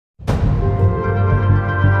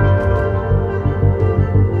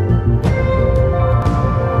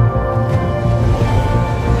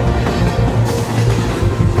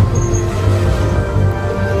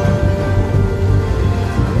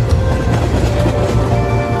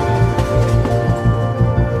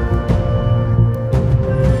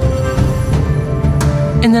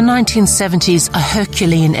In the 1970s, a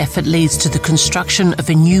Herculean effort leads to the construction of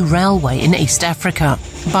a new railway in East Africa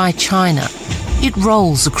by China. It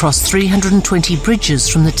rolls across 320 bridges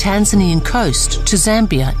from the Tanzanian coast to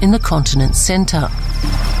Zambia in the continent's centre.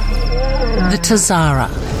 The TAZARA,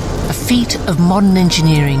 a feat of modern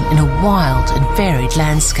engineering in a wild and varied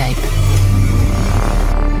landscape.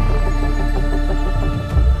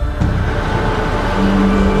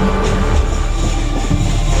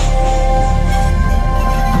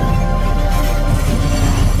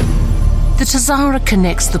 The TAZARA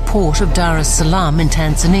connects the port of Dar es Salaam in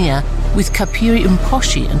Tanzania with Kapiri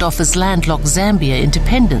Mposhi and offers landlocked Zambia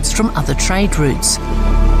independence from other trade routes.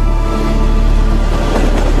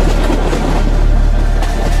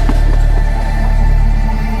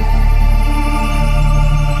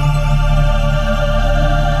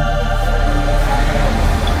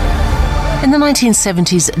 In the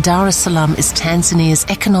 1970s, Dar es Salaam is Tanzania's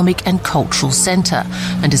economic and cultural centre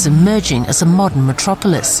and is emerging as a modern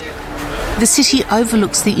metropolis. The city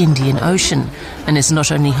overlooks the Indian Ocean and is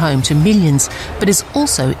not only home to millions, but is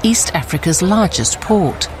also East Africa's largest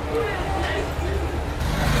port.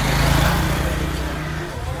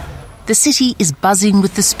 The city is buzzing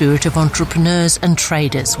with the spirit of entrepreneurs and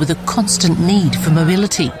traders with a constant need for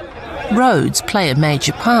mobility. Roads play a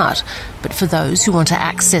major part, but for those who want to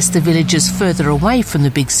access the villages further away from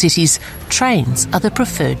the big cities, trains are the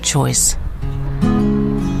preferred choice.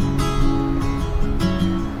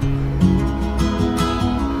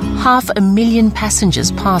 Half a million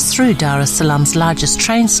passengers pass through Dar es Salaam's largest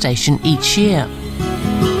train station each year.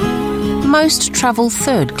 Most travel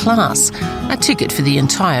third class. A ticket for the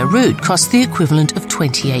entire route costs the equivalent of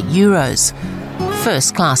 €28.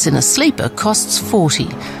 First class in a sleeper costs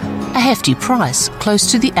 $40, a hefty price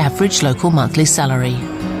close to the average local monthly salary.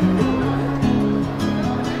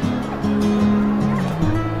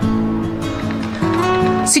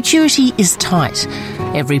 Security is tight.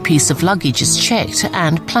 Every piece of luggage is checked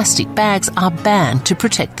and plastic bags are banned to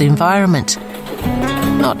protect the environment.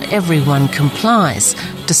 Not everyone complies,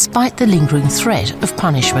 despite the lingering threat of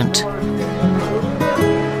punishment.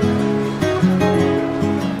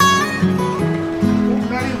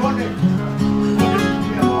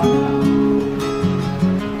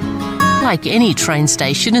 Like any train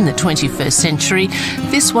station in the 21st century,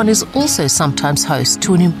 this one is also sometimes host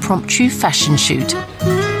to an impromptu fashion shoot.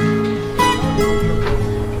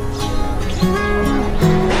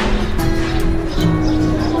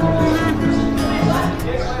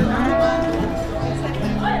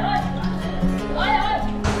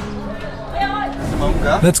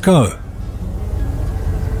 Let's go.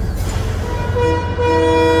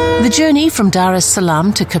 The journey from Dar es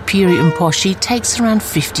Salaam to Kapiri Mposhi takes around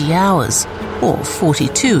 50 hours, or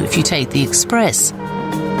 42 if you take the express.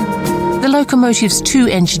 The locomotive's 2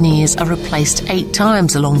 engineers are replaced 8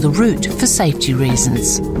 times along the route for safety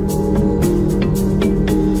reasons.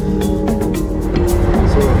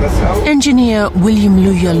 Engineer William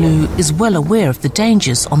Luyalu is well aware of the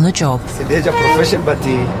dangers on the job. It's a major profession, but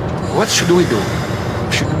what should we do?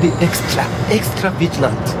 We should be extra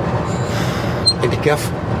vigilant and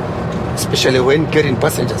careful, especially when carrying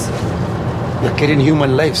passengers. We are carrying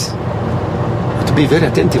human lives. To be very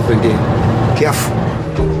attentive and careful.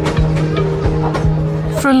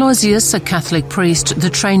 For Aloysius, a Catholic priest, the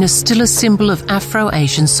train is still a symbol of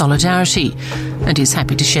Afro-Asian solidarity, and he's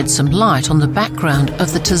happy to shed some light on the background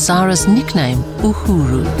of the TAZARA's nickname,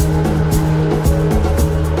 Uhuru.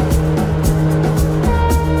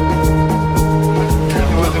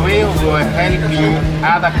 It was a way of helping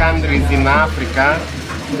other countries in Africa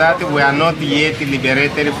that were not yet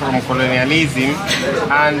liberated from colonialism,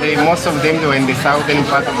 and most of them were in the southern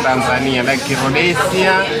part of Tanzania, like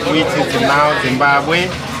Rhodesia, which is now Zimbabwe,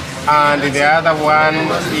 and the other one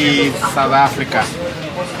is South Africa.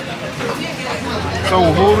 So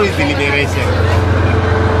Uhuru is the liberation.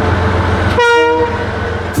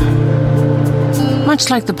 Much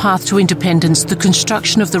like the path to independence, the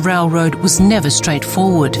construction of the railroad was never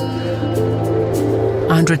straightforward.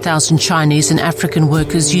 100,000 Chinese and African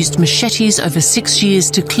workers used machetes over 6 years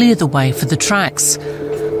to clear the way for the tracks,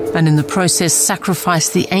 and in the process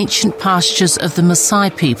sacrificed the ancient pastures of the Maasai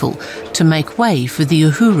people to make way for the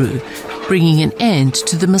Uhuru, bringing an end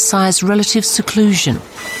to the Maasai's relative seclusion.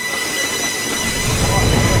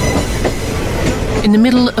 In the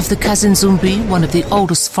middle of the Kazinzumbi, one of the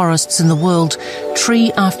oldest forests in the world,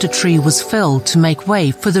 tree after tree was felled to make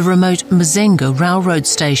way for the remote Mazengo railroad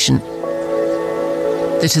station.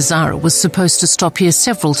 The TAZARA was supposed to stop here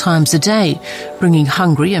several times a day, bringing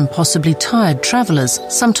hungry and possibly tired travellers,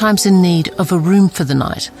 sometimes in need of a room for the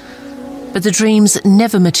night. But the dreams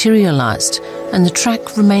never materialised, and the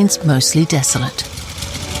track remains mostly desolate.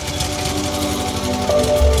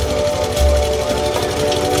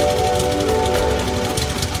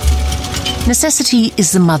 Necessity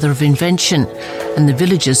is the mother of invention, and the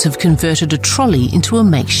villagers have converted a trolley into a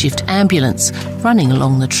makeshift ambulance running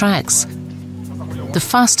along the tracks. The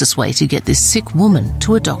fastest way to get this sick woman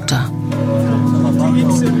to a doctor.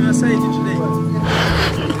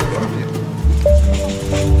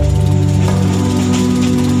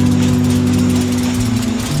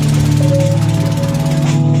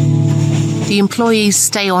 The employees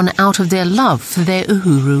stay on out of their love for their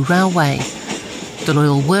Uhuru railway. The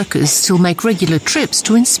loyal workers still make regular trips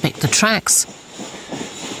to inspect the tracks.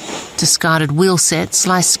 Discarded wheel sets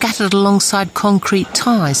lie scattered alongside concrete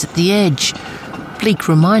ties at the edge, bleak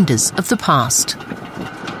reminders of the past.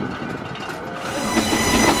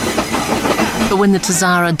 But when the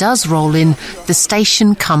TAZARA does roll in, the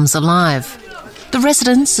station comes alive. The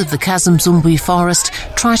residents of the Kazimzumbi forest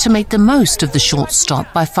try to make the most of the short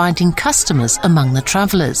stop by finding customers among the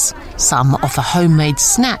travellers. Some offer homemade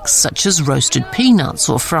snacks such as roasted peanuts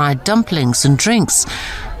or fried dumplings and drinks,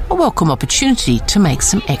 a welcome opportunity to make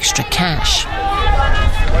some extra cash.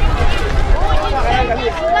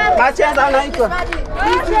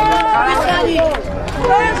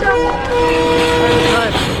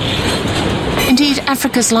 Indeed,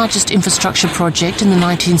 Africa's largest infrastructure project in the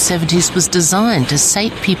 1970s was designed to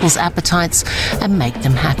sate people's appetites and make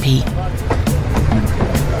them happy.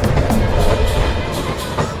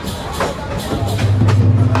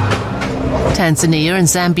 Tanzania and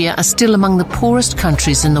Zambia are still among the poorest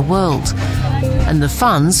countries in the world, and the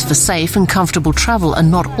funds for safe and comfortable travel are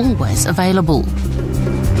not always available.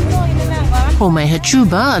 Home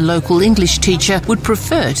Hachuba, a local English teacher, would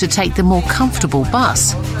prefer to take the more comfortable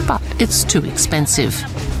bus, but it's too expensive.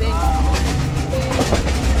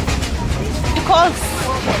 Because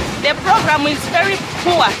the program is very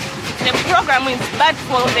poor. The program is bad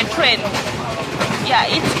for the train. Yeah,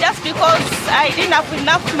 it's just because I didn't have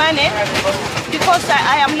enough money, because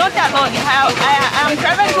I am not alone. I am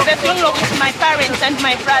traveling to the funeral with my parents and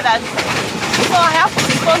my brothers, so I have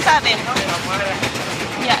to sponsor them.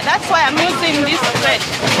 Yeah, that's why I'm using this thread.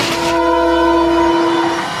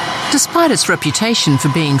 Despite its reputation for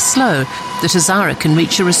being slow, the TAZARA can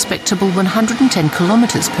reach a respectable 110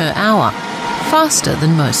 kilometres per hour, faster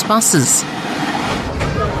than most buses.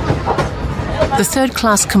 The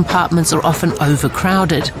third-class compartments are often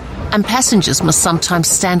overcrowded, and passengers must sometimes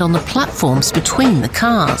stand on the platforms between the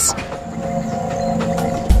cars.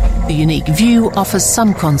 The unique view offers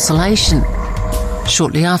some consolation.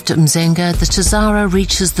 Shortly after Mzenga, the TAZARA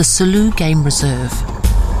reaches the Sulu Game Reserve.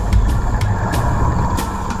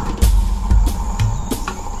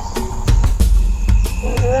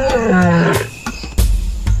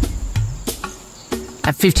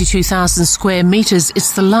 At 52,000 square metres,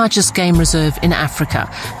 it's the largest game reserve in Africa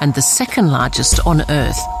and the second largest on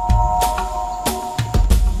Earth.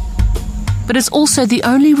 But it's also the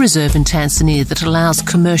only reserve in Tanzania that allows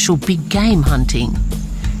commercial big game hunting.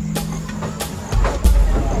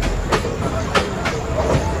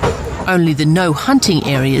 Only the no hunting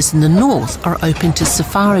areas in the north are open to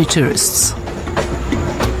safari tourists.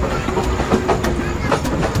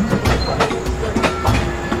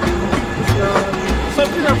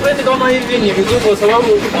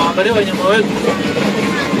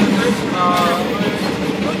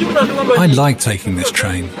 I like taking this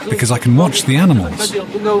train because I can watch the animals.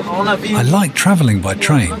 I like travelling by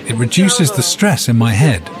train. It reduces the stress in my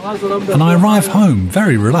head, and I arrive home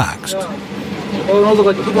very relaxed.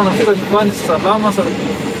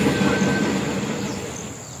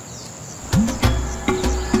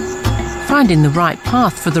 Finding the right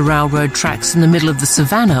path for the railroad tracks in the middle of the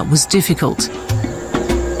savannah was difficult.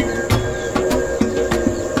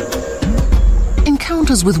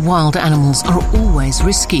 Encounters with wild animals are always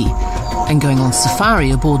risky, and going on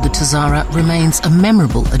safari aboard the TAZARA remains a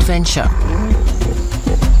memorable adventure.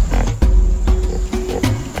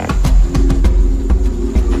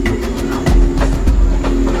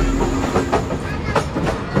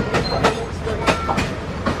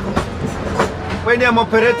 When I'm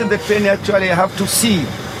operating the train, actually I have to see.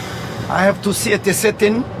 I have to see at a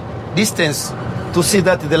certain distance to see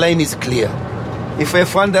that the line is clear. If I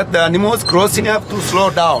find that the animals crossing, I have to slow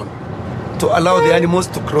down to allow the animals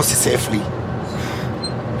to cross safely.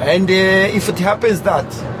 And if it happens that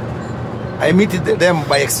I meet them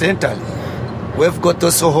by accidental, we've got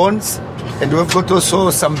also horns and we've got also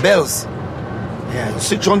some bells. Yeah,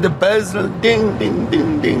 switch on the bells, ding, ding,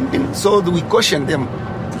 ding, ding, ding, so that we caution them.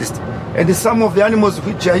 And some of the animals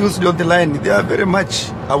which are usually on the line, they are very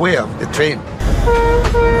much aware of the train.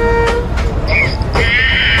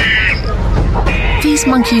 These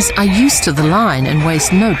monkeys are used to the line and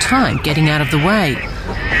waste no time getting out of the way.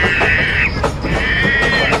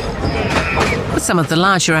 But Some of the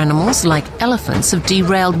larger animals, like elephants, have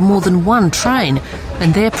derailed more than one train,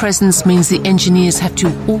 and their presence means the engineers have to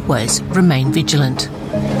always remain vigilant.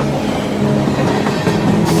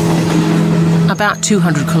 About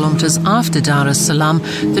 200 kilometres after Dar es Salaam,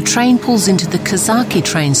 the train pulls into the Kazaki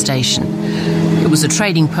train station. It was a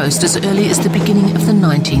trading post as early as the beginning of the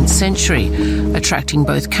 19th century, attracting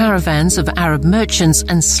both caravans of Arab merchants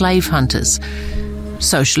and slave hunters.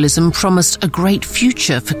 Socialism promised a great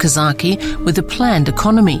future for Kazaki with a planned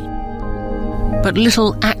economy. But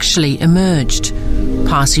little actually emerged.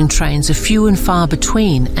 Passing trains are few and far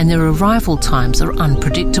between, and their arrival times are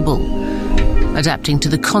unpredictable. Adapting to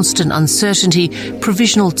the constant uncertainty,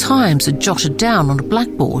 provisional times are jotted down on a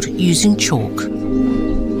blackboard using chalk.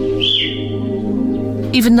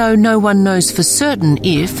 Even though no one knows for certain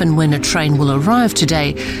if and when a train will arrive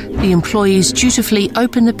today, the employees dutifully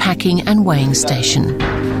open the packing and weighing station.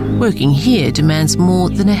 Working here demands more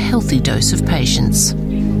than a healthy dose of patience.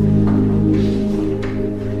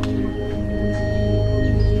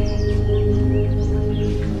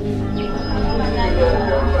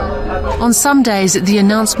 On some days, the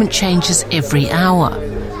announcement changes every hour.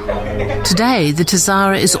 Today, the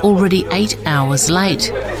TAZARA is already 8 hours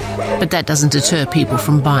late. But that doesn't deter people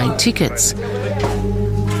from buying tickets.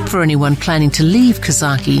 For anyone planning to leave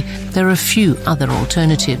Kazaki, there are few other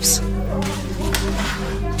alternatives.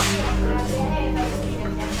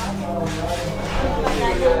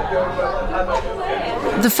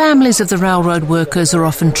 The families of the railroad workers are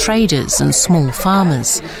often traders and small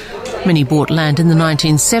farmers. Many bought land in the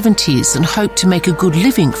 1970s and hoped to make a good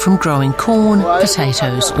living from growing corn,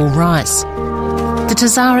 potatoes or rice. The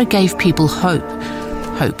TAZARA gave people hope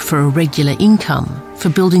for a regular income, for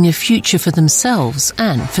building a future for themselves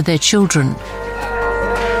and for their children.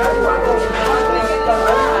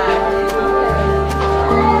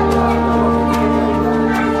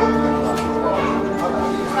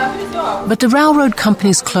 But the railroad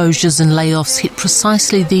company's closures and layoffs hit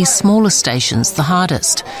precisely these smaller stations the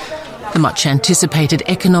hardest. The much-anticipated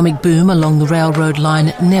economic boom along the railroad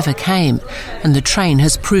line never came, and the train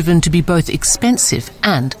has proven to be both expensive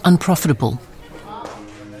and unprofitable.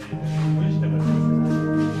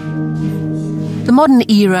 The modern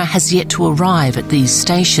era has yet to arrive at these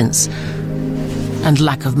stations, and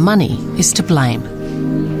lack of money is to blame.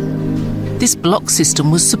 This block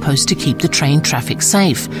system was supposed to keep the train traffic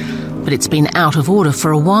safe, but it's been out of order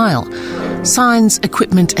for a while. Signs,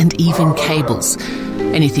 equipment and even cables.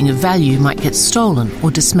 Anything of value might get stolen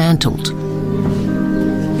or dismantled.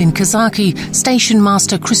 In Kazaki, Station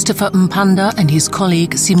Master Christopher Mpanda and his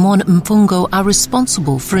colleague Simon Mfungo are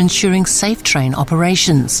responsible for ensuring safe train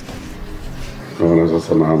operations.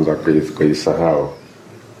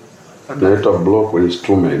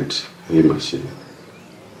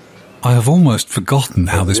 I have almost forgotten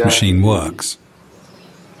how this machine works.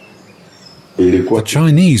 The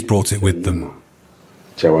Chinese brought it with them.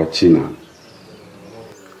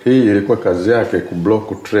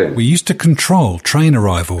 We used to control train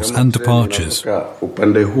arrivals and departures.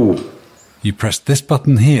 You pressed this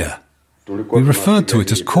button here. We referred to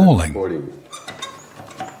it as calling.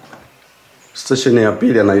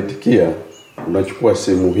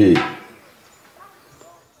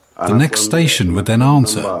 The next station would then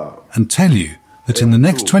answer and tell you that in the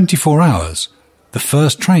next 24 hours, the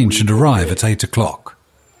first train should arrive at 8 o'clock.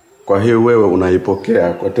 With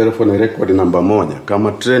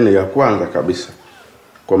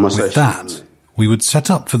that, we would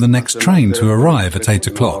set up for the next train to arrive at 8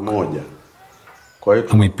 o'clock,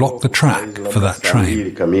 and we block the track for that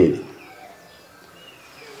train.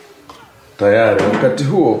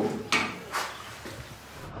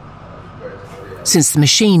 Since the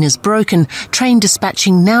machine is broken, train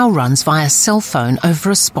dispatching now runs via cell phone over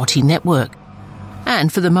a spotty network.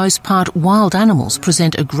 And for the most part, wild animals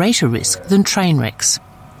present a greater risk than train wrecks.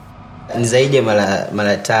 I've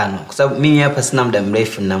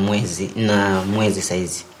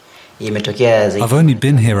only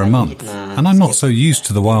been here a month, and I'm not so used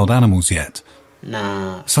to the wild animals yet.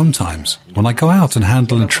 Sometimes, when I go out and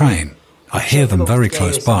handle a train, I hear them very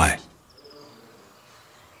close by.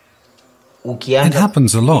 It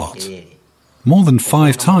happens a lot, more than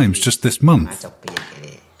 5 times just this month.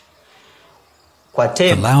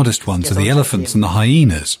 The loudest ones are the elephants and the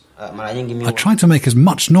hyenas. I try to make as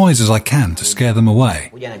much noise as I can to scare them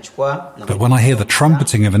away. But when I hear the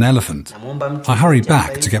trumpeting of an elephant, I hurry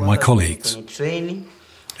back to get my colleagues.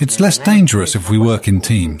 It's less dangerous if we work in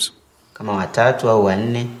teams.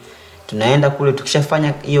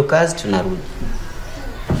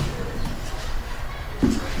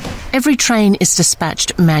 Every train is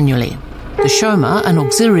dispatched manually. The Shoma, an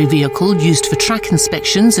auxiliary vehicle used for track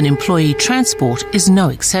inspections and employee transport, is no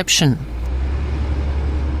exception.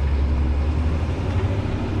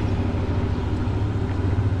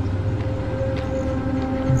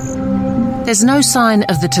 There's no sign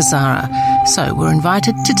of the TAZARA, so we're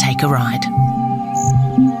invited to take a ride.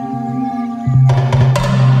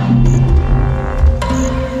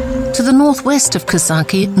 To the northwest of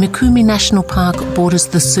Kasaki, Mikumi National Park borders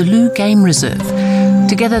the Sulu Game Reserve.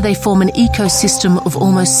 Together they form an ecosystem of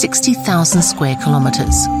almost 60,000 square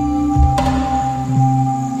kilometres.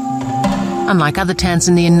 Unlike other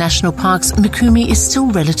Tanzanian national parks, Mikumi is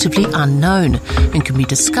still relatively unknown and can be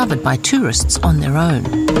discovered by tourists on their own.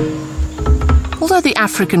 Although the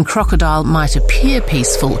African crocodile might appear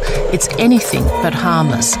peaceful, it's anything but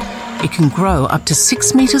harmless. It can grow up to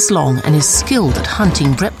 6 metres long and is skilled at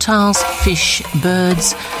hunting reptiles, fish,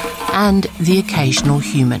 birds, and the occasional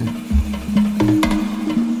human.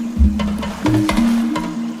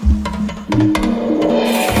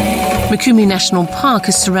 Mikumi National Park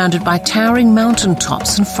is surrounded by towering mountain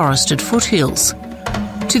tops and forested foothills.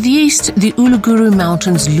 To the east, the Uluguru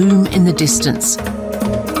Mountains loom in the distance,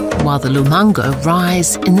 while the Lumango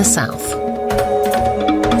rise in the south.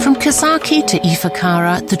 From Kasaki to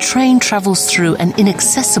Ifakara, the train travels through an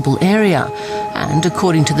inaccessible area and,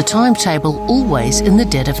 according to the timetable, always in the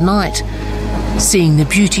dead of night. Seeing the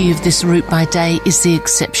beauty of this route by day is the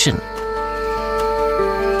exception.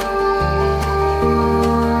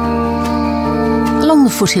 Along the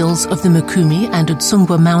foothills of the Mikumi and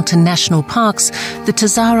Udzungwa Mountain National Parks, the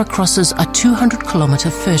TAZARA crosses a 200-kilometre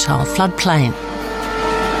fertile floodplain.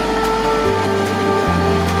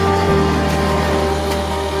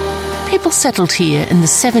 People settled here in the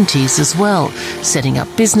 70s as well, setting up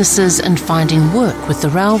businesses and finding work with the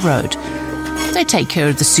railroad. They take care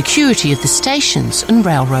of the security of the stations and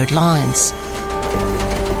railroad lines.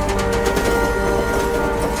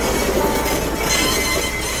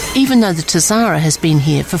 Even though the TAZARA has been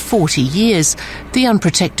here for 40 years, the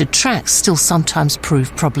unprotected tracks still sometimes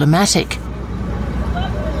prove problematic.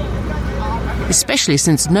 Especially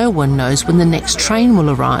since no one knows when the next train will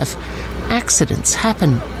arrive. Accidents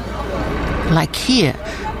happen. Like here,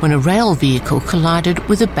 when a rail vehicle collided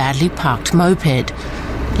with a badly parked moped.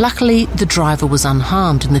 Luckily, the driver was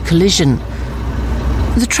unharmed in the collision.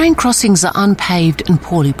 The train crossings are unpaved and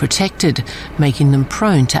poorly protected, making them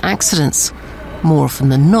prone to accidents, more often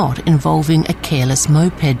than not involving a careless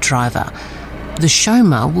moped driver. The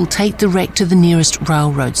Shoma will take the wreck to the nearest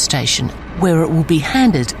railroad station, where it will be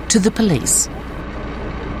handed to the police.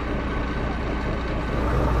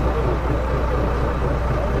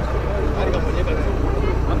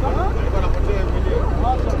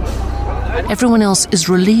 Everyone else is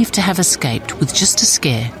relieved to have escaped with just a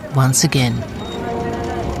scare once again.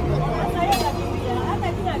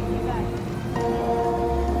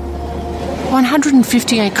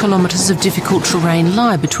 "158 kilometres of difficult terrain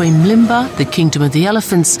lie between Mlimba, the kingdom of the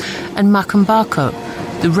elephants, and Makambako,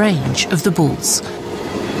 the range of the bulls.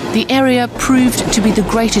 The area proved to be the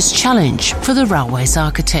greatest challenge for the railway's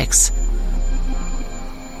architects.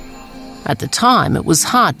 At the time, it was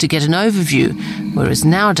hard to get an overview, whereas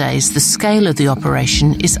nowadays the scale of the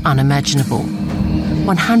operation is unimaginable.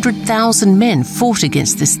 100,000 men fought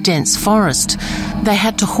against this dense forest. They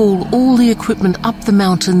had to haul all the equipment up the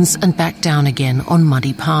mountains and back down again on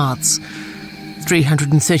muddy paths.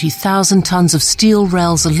 330,000 tonnes of steel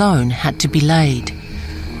rails alone had to be laid.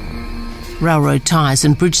 Railroad ties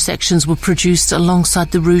and bridge sections were produced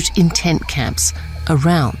alongside the route in tent camps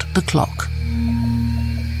around the clock.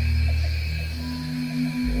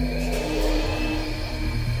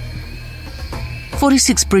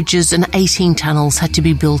 "46 bridges and 18 tunnels had to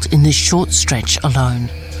be built in this short stretch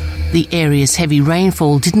alone. The area's heavy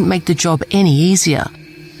rainfall didn't make the job any easier.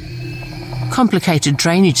 Complicated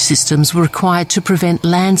drainage systems were required to prevent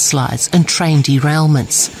landslides and train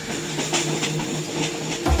derailments.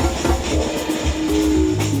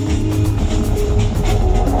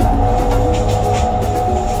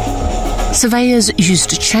 Surveyors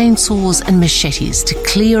used chainsaws and machetes to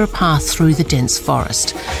clear a path through the dense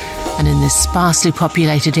forest. And in this sparsely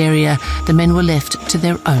populated area, the men were left to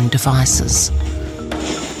their own devices.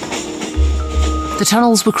 The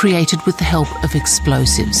tunnels were created with the help of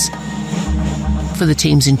explosives. For the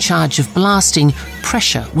teams in charge of blasting,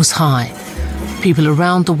 pressure was high. People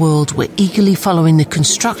around the world were eagerly following the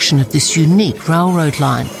construction of this unique railroad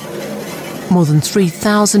line. More than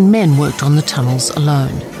 3,000 men worked on the tunnels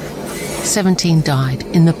alone. 17 died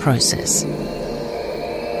in the process.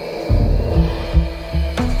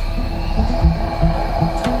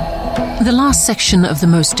 The last section of the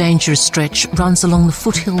most dangerous stretch runs along the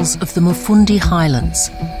foothills of the Mufundi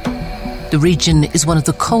Highlands. The region is one of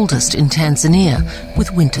the coldest in Tanzania,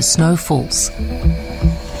 with winter snowfalls.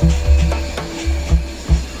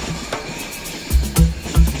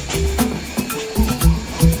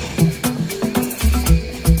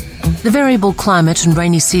 The variable climate and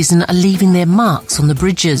rainy season are leaving their marks on the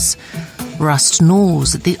bridges. Rust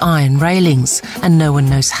gnaws at the iron railings, and no one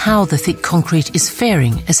knows how the thick concrete is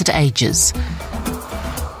faring as it ages.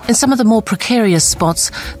 In some of the more precarious spots,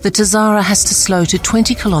 the TAZARA has to slow to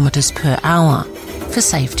 20 kilometres per hour for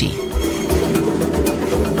safety.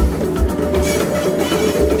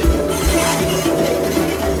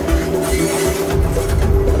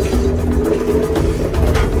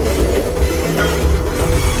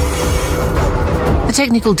 The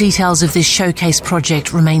technical details of this showcase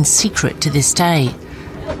project remain secret to this day.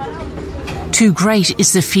 Too great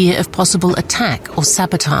is the fear of possible attack or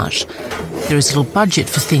sabotage. There is little budget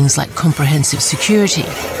for things like comprehensive security.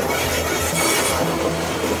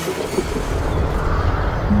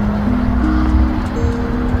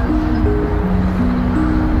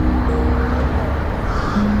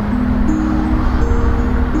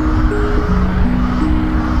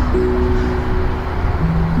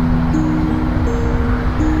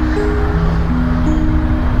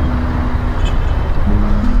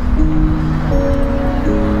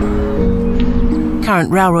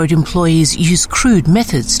 Current railroad employees use crude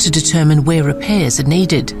methods to determine where repairs are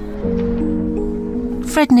needed.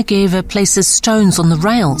 Fred Negeva places stones on the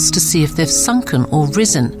rails to see if they've sunken or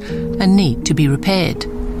risen and need to be repaired.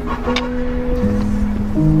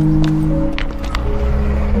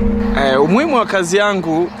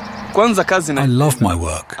 I love my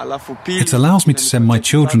work. It allows me to send my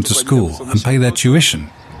children to school and pay their tuition.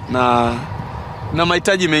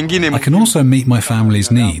 I can also meet my family's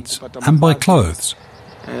needs and buy clothes.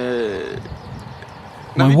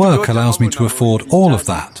 My work allows me to afford all of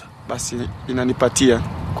that. I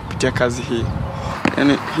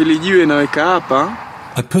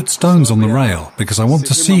put stones on the rail because I want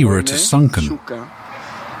to see where it has sunken.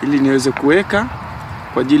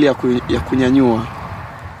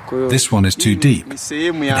 This one is too deep.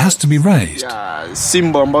 It has to be raised.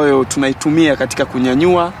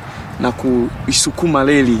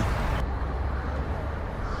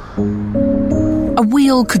 A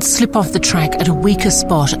wheel could slip off the track at a weaker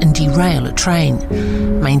spot and derail a train.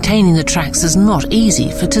 Maintaining the tracks is not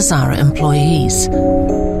easy for TAZARA employees.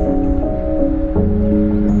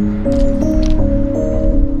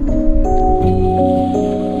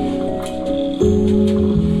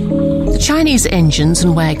 The Chinese engines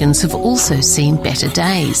and wagons have also seen better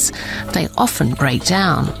days. They often break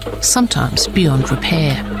down, sometimes beyond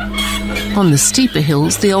repair. On the steeper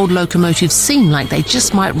hills, the old locomotives seem like they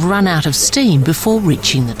just might run out of steam before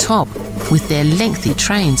reaching the top, with their lengthy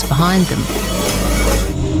trains behind them.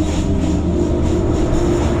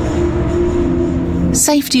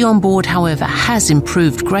 Safety on board, however, has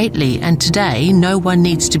improved greatly, and today no one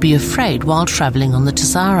needs to be afraid while travelling on the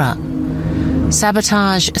TAZARA.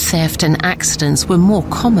 Sabotage, theft and accidents were more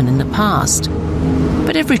common in the past.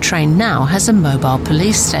 But every train now has a mobile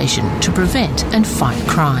police station to prevent and fight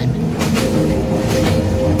crime.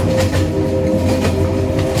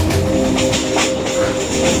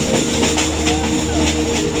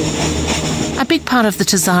 A big part of the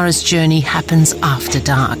TAZARA's journey happens after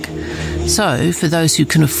dark. So, for those who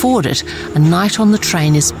can afford it, a night on the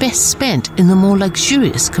train is best spent in the more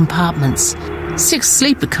luxurious compartments. 6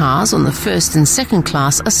 sleeper cars on the first and second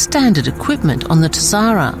class are standard equipment on the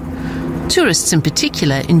TAZARA. Tourists in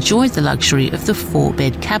particular enjoy the luxury of the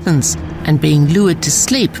 4-bed cabins and being lured to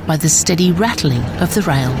sleep by the steady rattling of the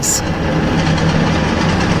rails.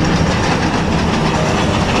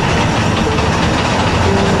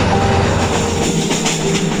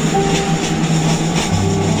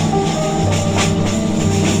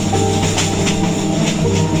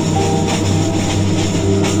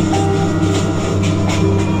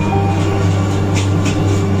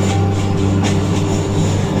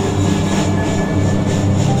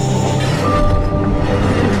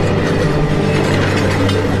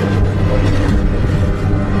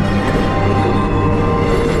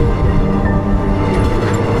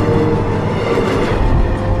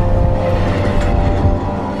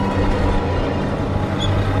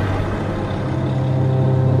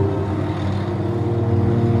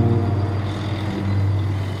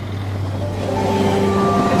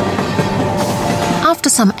 After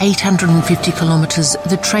some 850 kilometres,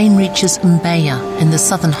 the train reaches Mbeya in the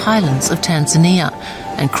southern highlands of Tanzania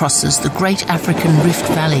and crosses the Great African Rift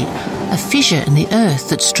Valley, a fissure in the earth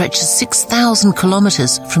that stretches 6,000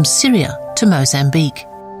 kilometres from Syria to Mozambique.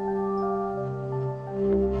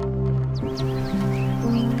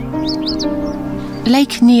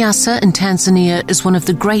 Lake Nyasa in Tanzania is one of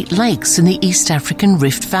the Great Lakes in the East African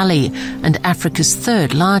Rift Valley and Africa's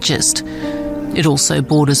third largest. It also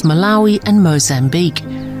borders Malawi and Mozambique.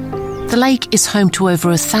 The lake is home to over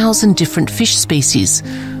 1,000 different fish species,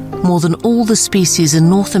 more than all the species in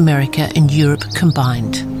North America and Europe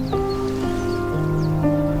combined.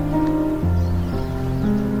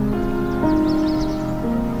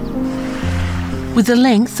 With a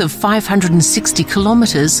length of 560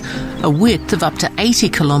 kilometres, a width of up to 80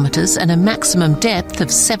 kilometres and a maximum depth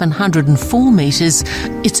of 704 metres,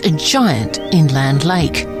 it's a giant inland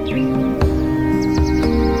lake.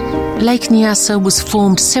 Lake Nyasa was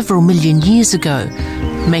formed several million years ago,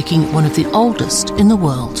 making it one of the oldest in the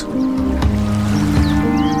world.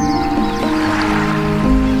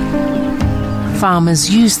 Farmers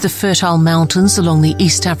use the fertile mountains along the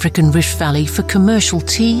East African Rift Valley for commercial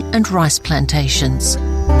tea and rice plantations.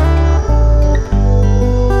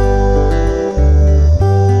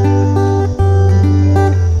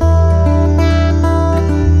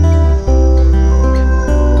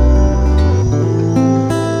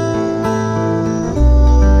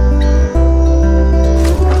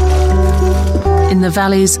 In the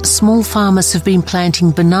valleys, small farmers have been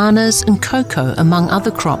planting bananas and cocoa, among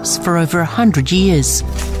other crops, for over 100 years.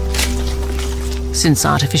 Since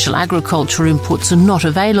artificial agriculture inputs are not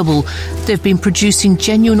available, they've been producing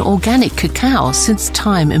genuine organic cacao since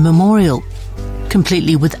time immemorial,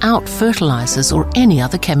 completely without fertilisers or any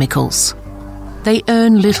other chemicals. They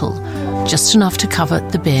earn little, just enough to cover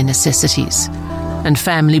the bare necessities. And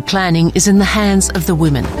family planning is in the hands of the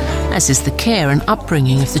women, as is the care and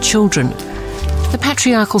upbringing of the children. The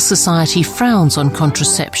patriarchal society frowns on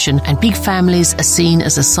contraception, and big families are seen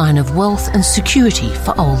as a sign of wealth and security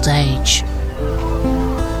for old age.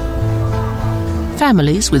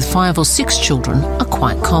 Families with 5 or 6 children are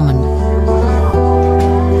quite common.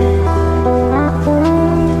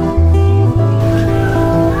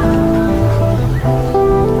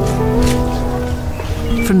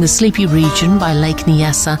 From the sleepy region by Lake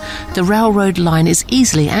Nyasa, the railroad line is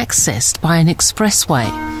easily accessed by an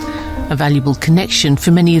expressway, a valuable connection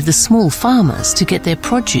for many of the small farmers to get their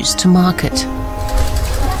produce to market.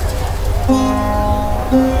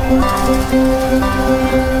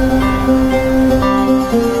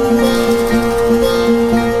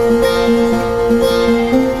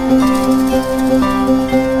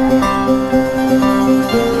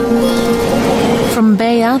 From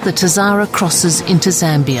Mbeya, the TAZARA crosses into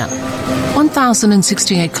Zambia.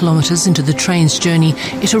 1,068 kilometres into the train's journey,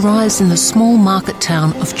 it arrives in the small market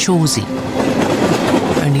town of Chozi,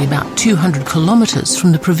 only about 200 kilometres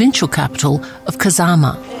from the provincial capital of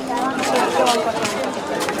Kazama.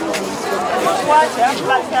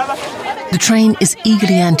 The train is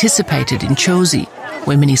eagerly anticipated in Chozi,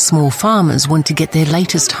 where many small farmers want to get their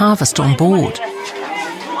latest harvest on board.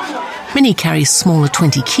 Many carry smaller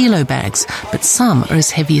 20-kilo bags, but some are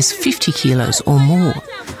as heavy as 50 kilos or more.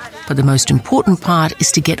 But the most important part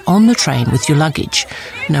is to get on the train with your luggage.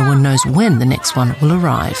 No one knows when the next one will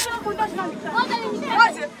arrive.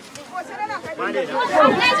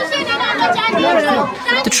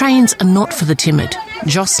 The trains are not for the timid.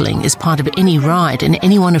 Jostling is part of any ride, and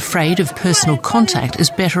anyone afraid of personal contact is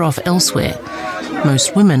better off elsewhere.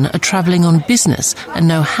 Most women are travelling on business and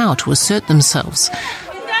know how to assert themselves.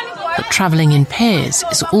 But travelling in pairs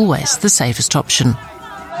is always the safest option.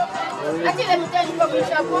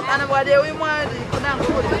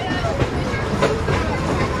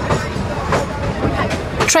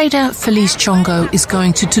 Trader Felice Chongo is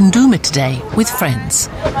going to Tunduma today with friends.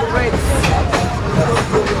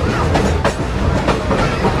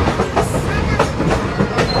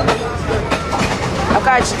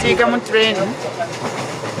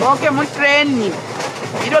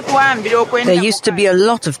 There used to be a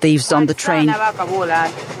lot of thieves on the train.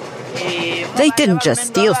 They didn't just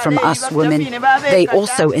steal from us women, they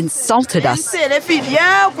also insulted us.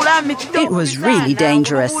 It was really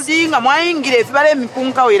dangerous. We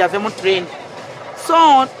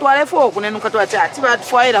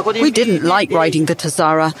didn't like riding the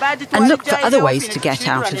TAZARA and looked for other ways to get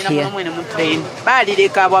out of here.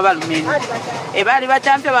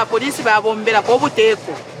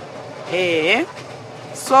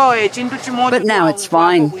 But now it's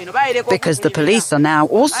fine, because the police are now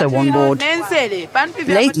also on board.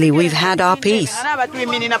 Lately we've had our peace.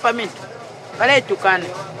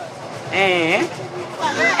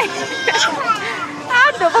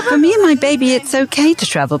 For me and my baby, it's okay to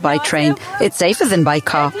travel by train. It's safer than by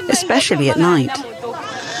car, especially at night.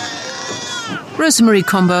 Rosemary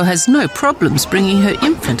Combo has no problems bringing her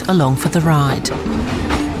infant along for the ride.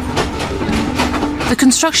 The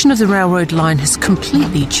construction of the railroad line has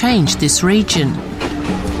completely changed this region.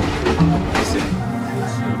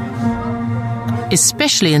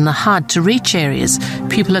 Especially in the hard-to-reach areas,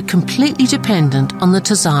 people are completely dependent on the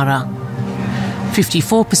TAZARA.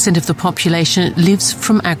 54% of the population lives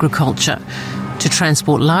from agriculture. To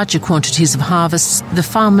transport larger quantities of harvests, the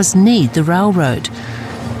farmers need the railroad.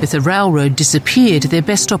 If the railroad disappeared, their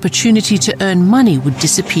best opportunity to earn money would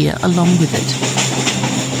disappear along with it.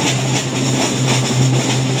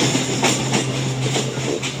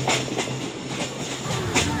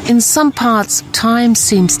 In some parts, time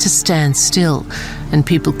seems to stand still, and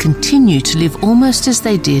people continue to live almost as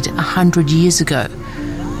they did 100 years ago.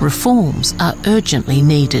 Reforms are urgently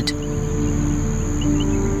needed.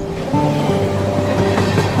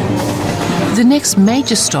 The next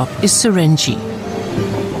major stop is Serenji.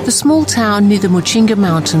 The small town near the Muchinga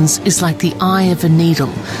Mountains is like the eye of a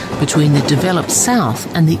needle between the developed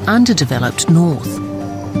south and the underdeveloped north.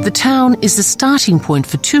 The town is the starting point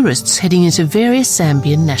for tourists heading into various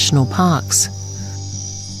Zambian national parks.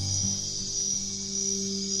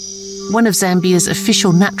 One of Zambia's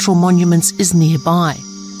official natural monuments is nearby.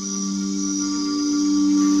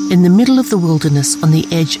 In the middle of the wilderness on the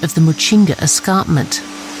edge of the Muchinga escarpment.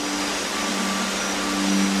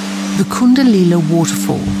 The Kundalila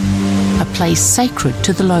waterfall, a place sacred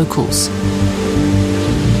to the locals.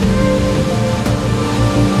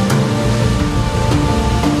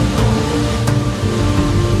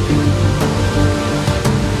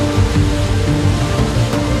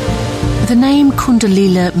 The name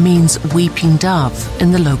Kundalila means weeping dove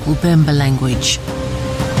in the local Bemba language.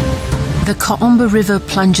 The Kaomba River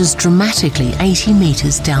plunges dramatically 80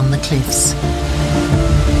 metres down the cliffs.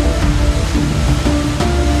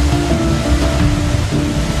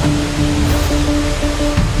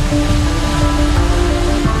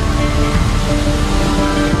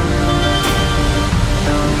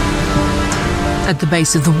 At the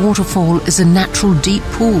base of the waterfall is a natural deep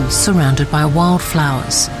pool surrounded by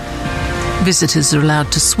wildflowers. Visitors are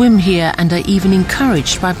allowed to swim here and are even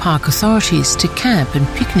encouraged by park authorities to camp and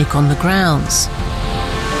picnic on the grounds.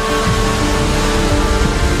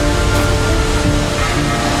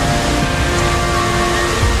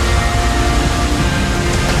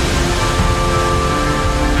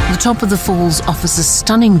 The top of the falls offers a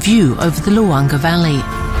stunning view over the Luanga Valley.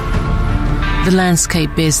 The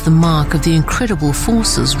landscape bears the mark of the incredible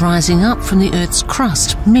forces rising up from the Earth's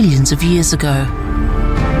crust millions of years ago.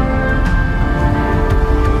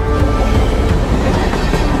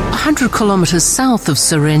 A 100 kilometres south of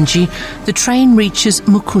Serenji, the train reaches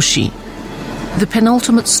Mukushi, the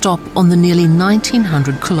penultimate stop on the nearly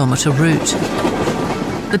 1900-kilometre route.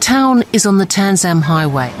 The town is on the Tanzam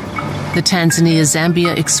Highway, the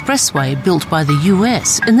Tanzania-Zambia expressway built by the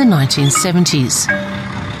US in the 1970s.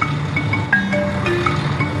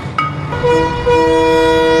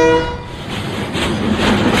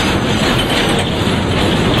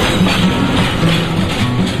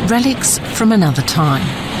 Relics from another time.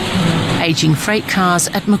 Aging freight cars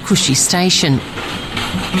at Mukushi station.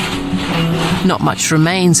 Not much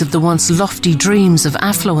remains of the once lofty dreams of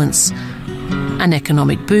affluence. An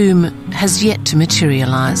economic boom has yet to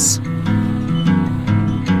materialise.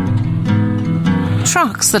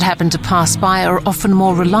 Trucks that happen to pass by are often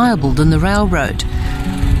more reliable than the railroad.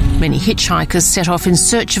 Many hitchhikers set off in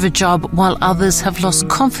search of a job while others have lost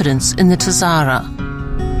confidence in the TAZARA.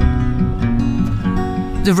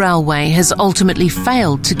 The railway has ultimately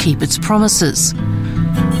failed to keep its promises.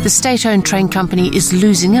 The state-owned train company is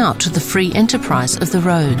losing out to the free enterprise of the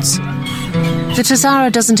roads. The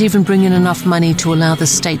TAZARA doesn't even bring in enough money to allow the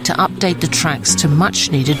state to update the tracks to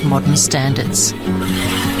much-needed modern standards.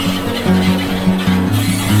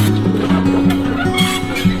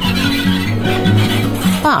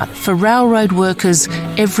 But for railroad workers,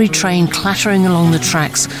 every train clattering along the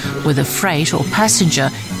tracks, whether freight or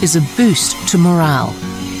passenger, is a boost to morale.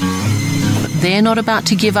 But they're not about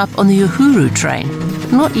to give up on the Uhuru train.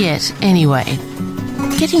 Not yet, anyway.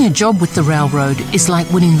 Getting a job with the railroad is like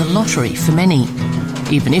winning the lottery for many,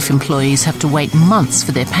 even if employees have to wait months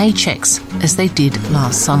for their paychecks, as they did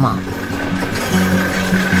last summer.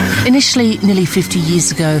 Initially, nearly 50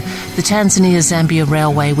 years ago, the Tanzania-Zambia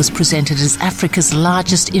Railway was presented as Africa's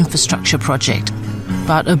largest infrastructure project.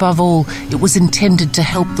 But above all, it was intended to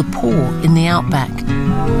help the poor in the outback.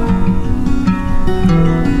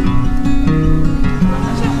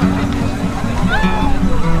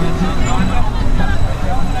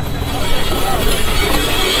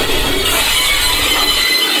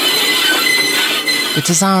 The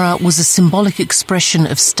TAZARA was a symbolic expression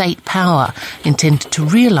of state power intended to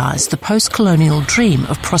realise the post-colonial dream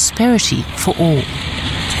of prosperity for all.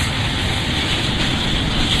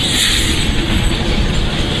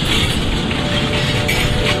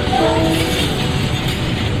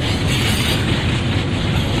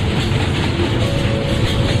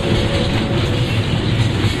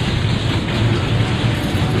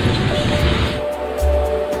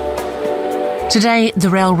 Today, the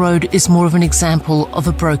railroad is more of an example of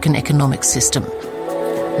a broken economic system.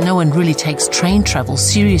 No one really takes train travel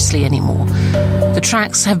seriously anymore. The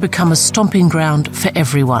tracks have become a stomping ground for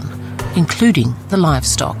everyone, including the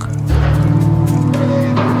livestock.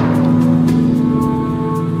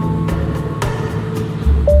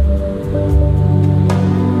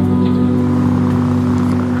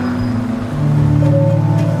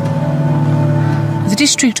 The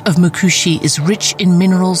district of Mukushi is rich in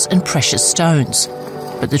minerals and precious stones,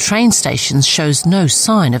 but the train station shows no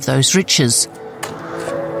sign of those riches.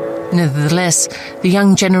 Nevertheless, the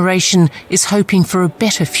young generation is hoping for a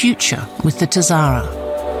better future with the TAZARA.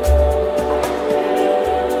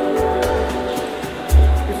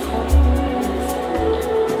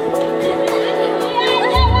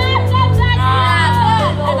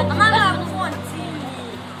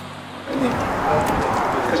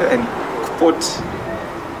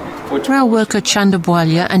 Rail worker Chanda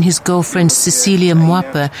Bwalia and his girlfriend Cecilia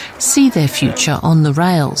Mwapa see their future on the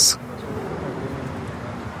rails.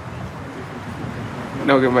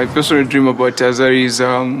 Okay, my personal dream about TAZARA is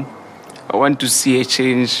I want to see a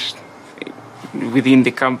change within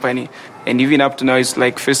the company. And even up to now, it's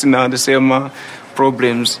like facing the same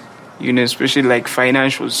problems, especially like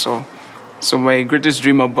financials. So my greatest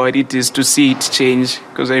dream about it is to see it change,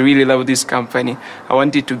 because I really love this company. I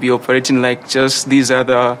want it to be operating like just these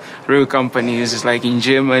other rail companies, like in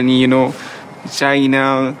Germany,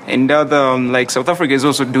 China, and other, like South Africa is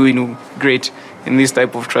also doing great in this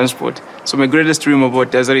type of transport. So my greatest dream about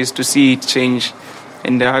TAZARA is to see it change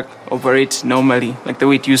and operate normally, like the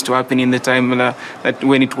way it used to happen in the time that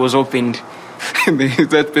when it was opened.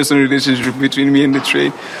 That personal relationship between me and the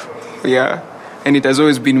train. Yeah. And it has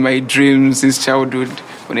always been my dream since childhood.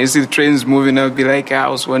 When I see the trains moving, I'll be like, I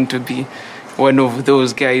always want to be one of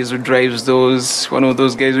those guys who drives those, one of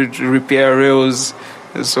those guys who repair rails.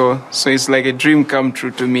 So it's like a dream come true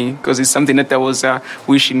to me, because it's something that I was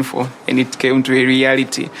wishing for, and it came to a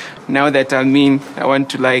reality. Now that I want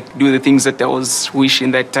to do the things that I was wishing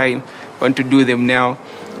that time. I want to do them now.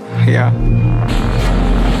 Yeah.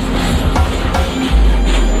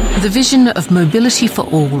 The vision of mobility for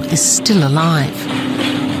all is still alive.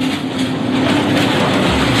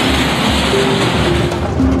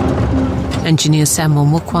 Engineer Samuel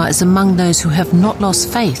Mukwa is among those who have not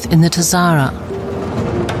lost faith in the TAZARA.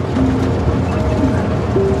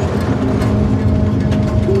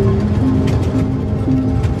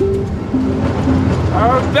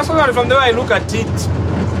 Personally, from the way I look at it,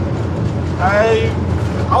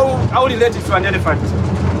 I would relate it to an elephant.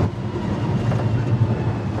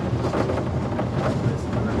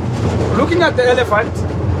 Looking at the elephant,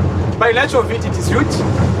 by nature of it is huge,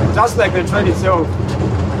 just like the train itself.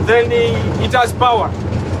 Then it has power.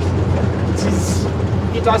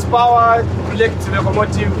 It has power to elect the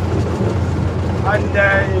locomotive.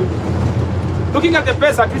 And looking at the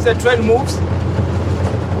pace at which the train moves,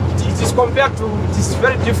 it is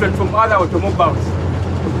very different from other automobiles.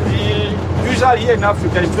 Usually here in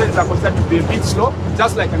Africa, trains are considered to be a bit slow,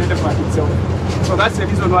 just like an elephant itself. So that's the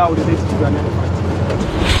reason why I would relate it to an elephant.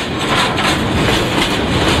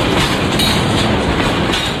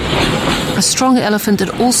 A strong elephant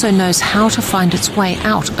that also knows how to find its way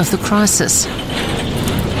out of the crisis.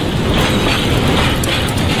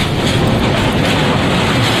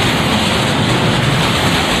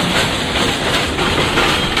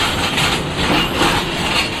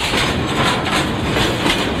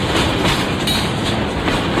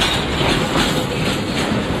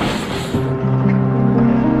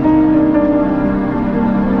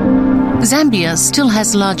 Zambia still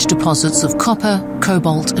has large deposits of copper,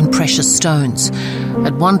 cobalt and precious stones.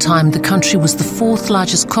 At one time, the country was the fourth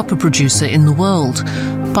largest copper producer in the world,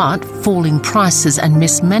 but falling prices and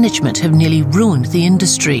mismanagement have nearly ruined the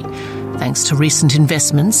industry. Thanks to recent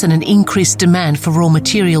investments and an increased demand for raw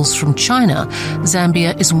materials from China,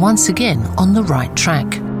 Zambia is once again on the right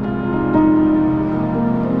track.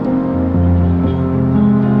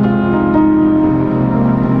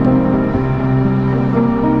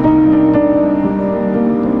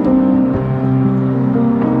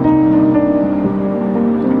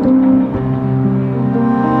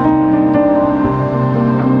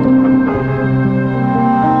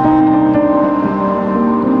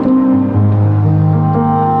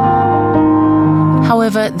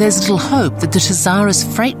 However, there's little hope that the TAZARA's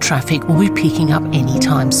freight traffic will be picking up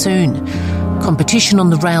anytime soon. Competition on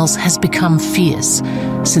the rails has become fierce.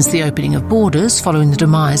 Since the opening of borders following the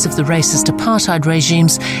demise of the racist apartheid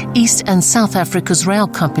regimes, East and South Africa's rail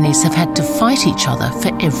companies have had to fight each other for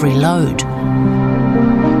every load.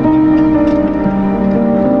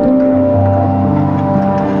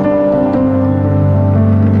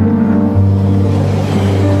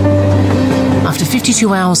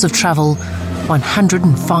 22 hours of travel,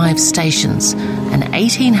 105 stations, and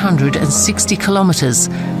 1,860 kilometres,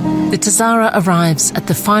 the TAZARA arrives at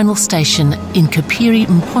the final station in Kapiri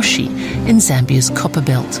Mposhi in Zambia's Copper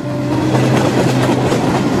Belt.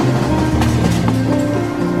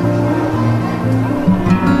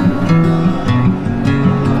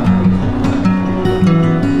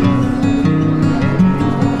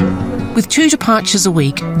 With 2 departures a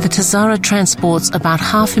week, the TAZARA transports about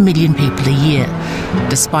 500,000 people a year.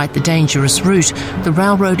 Despite the dangerous route, the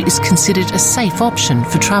railroad is considered a safe option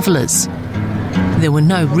for travellers. There were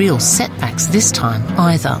no real setbacks this time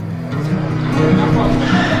either.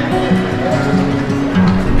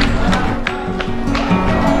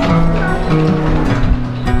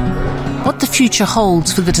 What the future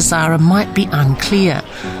holds for the TAZARA might be unclear,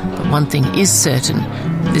 but one thing is certain: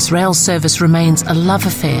 this rail service remains a love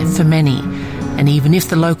affair for many. And even if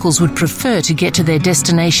the locals would prefer to get to their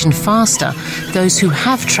destination faster, those who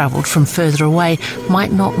have travelled from further away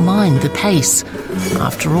might not mind the pace.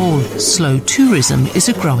 After all, slow tourism is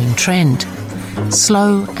a growing trend.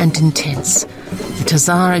 Slow and intense. The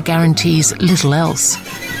TAZARA guarantees little else,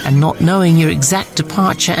 and not knowing your exact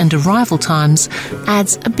departure and arrival times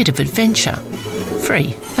adds a bit of adventure,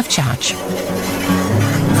 free of charge.